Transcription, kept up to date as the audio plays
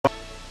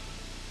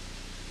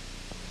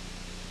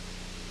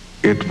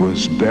It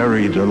was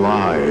buried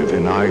alive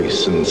in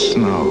ice and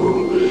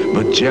snow,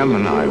 but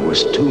Gemini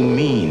was too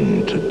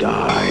mean to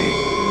die.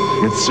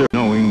 It's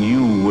knowing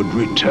you would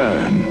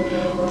return.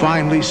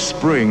 Finally,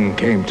 spring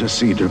came to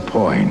Cedar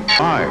Point.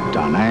 Survived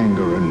on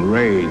anger and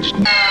rage.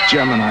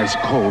 Gemini's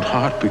cold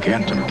heart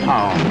began to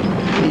pound.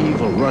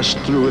 Evil rushed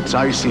through its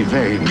icy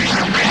veins.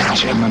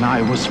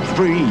 Gemini was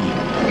free.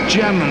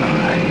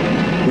 Gemini.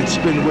 It's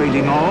been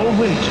waiting all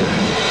winter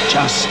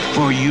just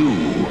for you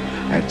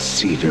at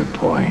Cedar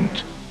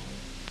Point.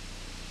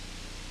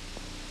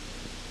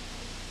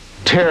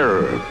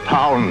 Terror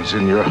pounds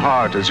in your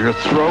heart as you're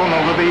thrown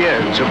over the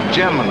edge of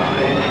Gemini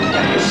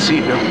at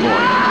Cedar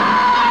Point.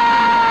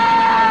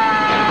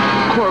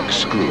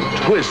 Corkscrew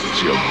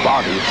twists your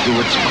body through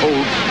its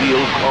cold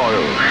steel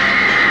coils.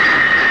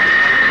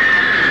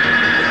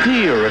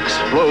 Fear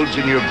explodes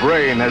in your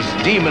brain as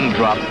Demon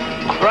Drop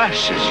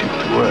crashes you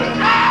to earth.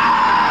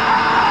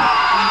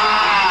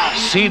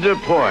 Cedar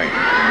Point,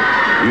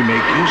 we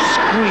make you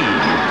scream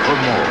for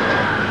more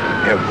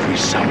every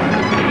summer.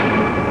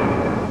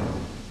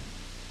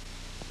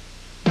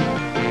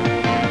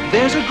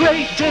 There's a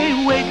great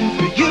day waiting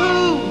for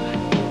you,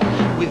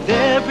 with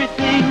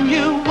everything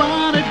you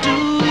want to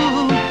do.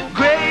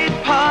 Great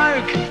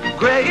park,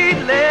 great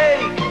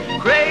lake,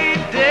 great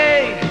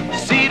day.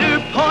 Cedar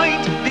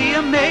Point, the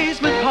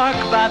amazement park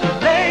by the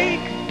lake.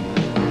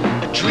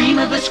 A dream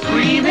of a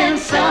screaming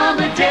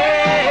summer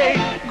day.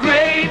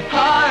 Great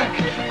park,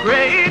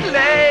 great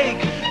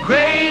lake,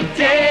 great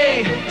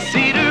day.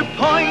 Cedar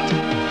Point,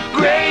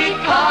 great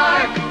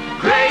park,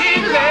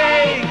 great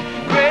lake,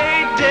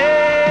 great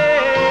day.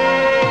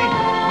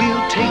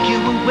 Take you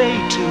away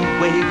to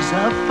waves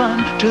of fun,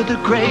 to the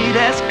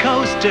greatest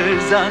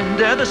coasters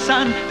under the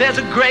sun. There's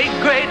a great,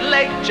 great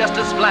lake just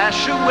a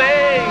splash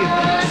away.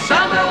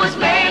 Summer was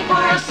made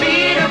for a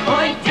Cedar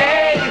Point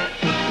day.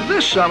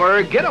 This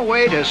summer, get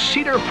away to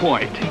Cedar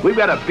Point. We've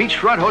got a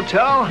beachfront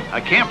hotel, a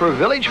camper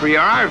village for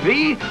your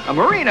RV, a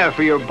marina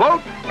for your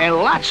boat, and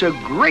lots of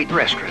great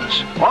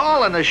restaurants,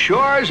 all on the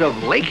shores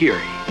of Lake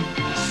Erie.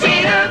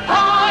 Cedar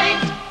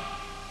Point!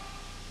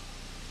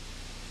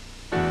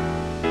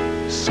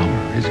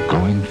 Summer is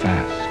going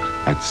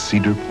fast at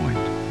Cedar Point.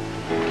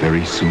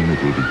 Very soon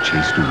it will be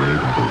chased away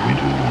by the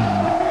winter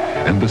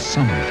wind, and the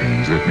summer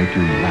things that make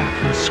you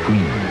laugh and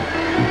scream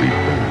will be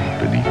buried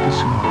beneath the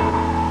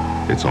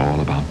snow. It's all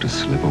about to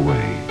slip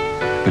away.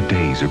 The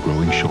days are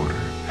growing shorter.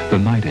 The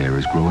night air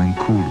is growing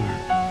cooler.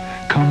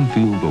 Come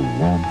feel the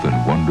warmth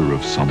and wonder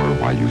of summer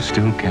while you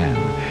still can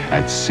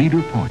at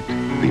Cedar Point,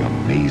 the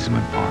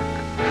amazement park.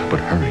 But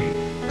hurry,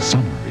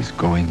 summer is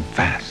going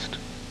fast.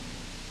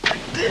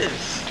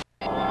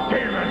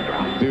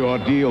 The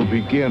ordeal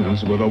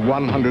begins with a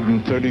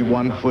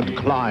 131-foot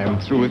climb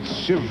through its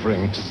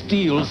shivering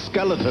steel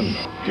skeleton.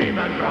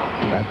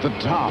 At the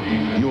top,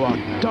 you are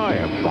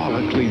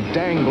diabolically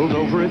dangled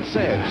over its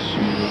edge.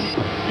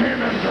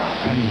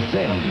 And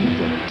then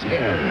the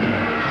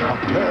terror, a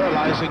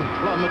paralyzing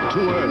plummet to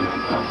earth.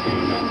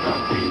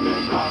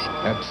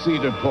 At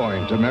Cedar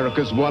Point,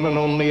 America's one and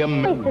only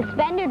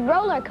suspended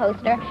roller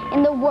coaster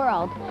in the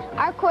world.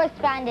 Our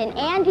correspondent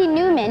Andy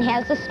Newman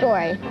has the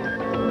story.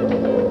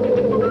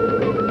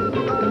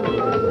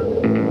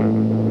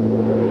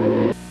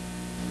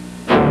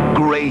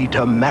 Great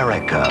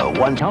America.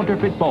 One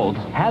counterfeit bolts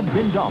have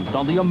been dumped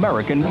on the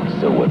American.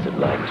 So what's it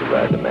like to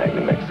ride the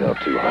Magnum XL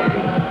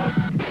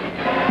 200?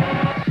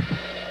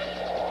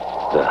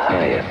 The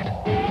highest.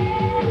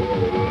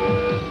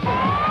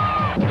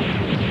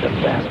 The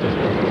fastest.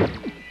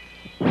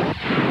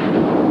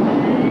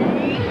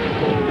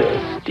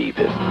 The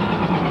steepest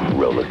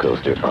roller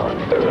coaster on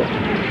Earth.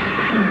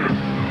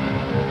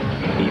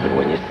 Even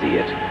when you see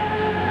it,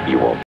 you won't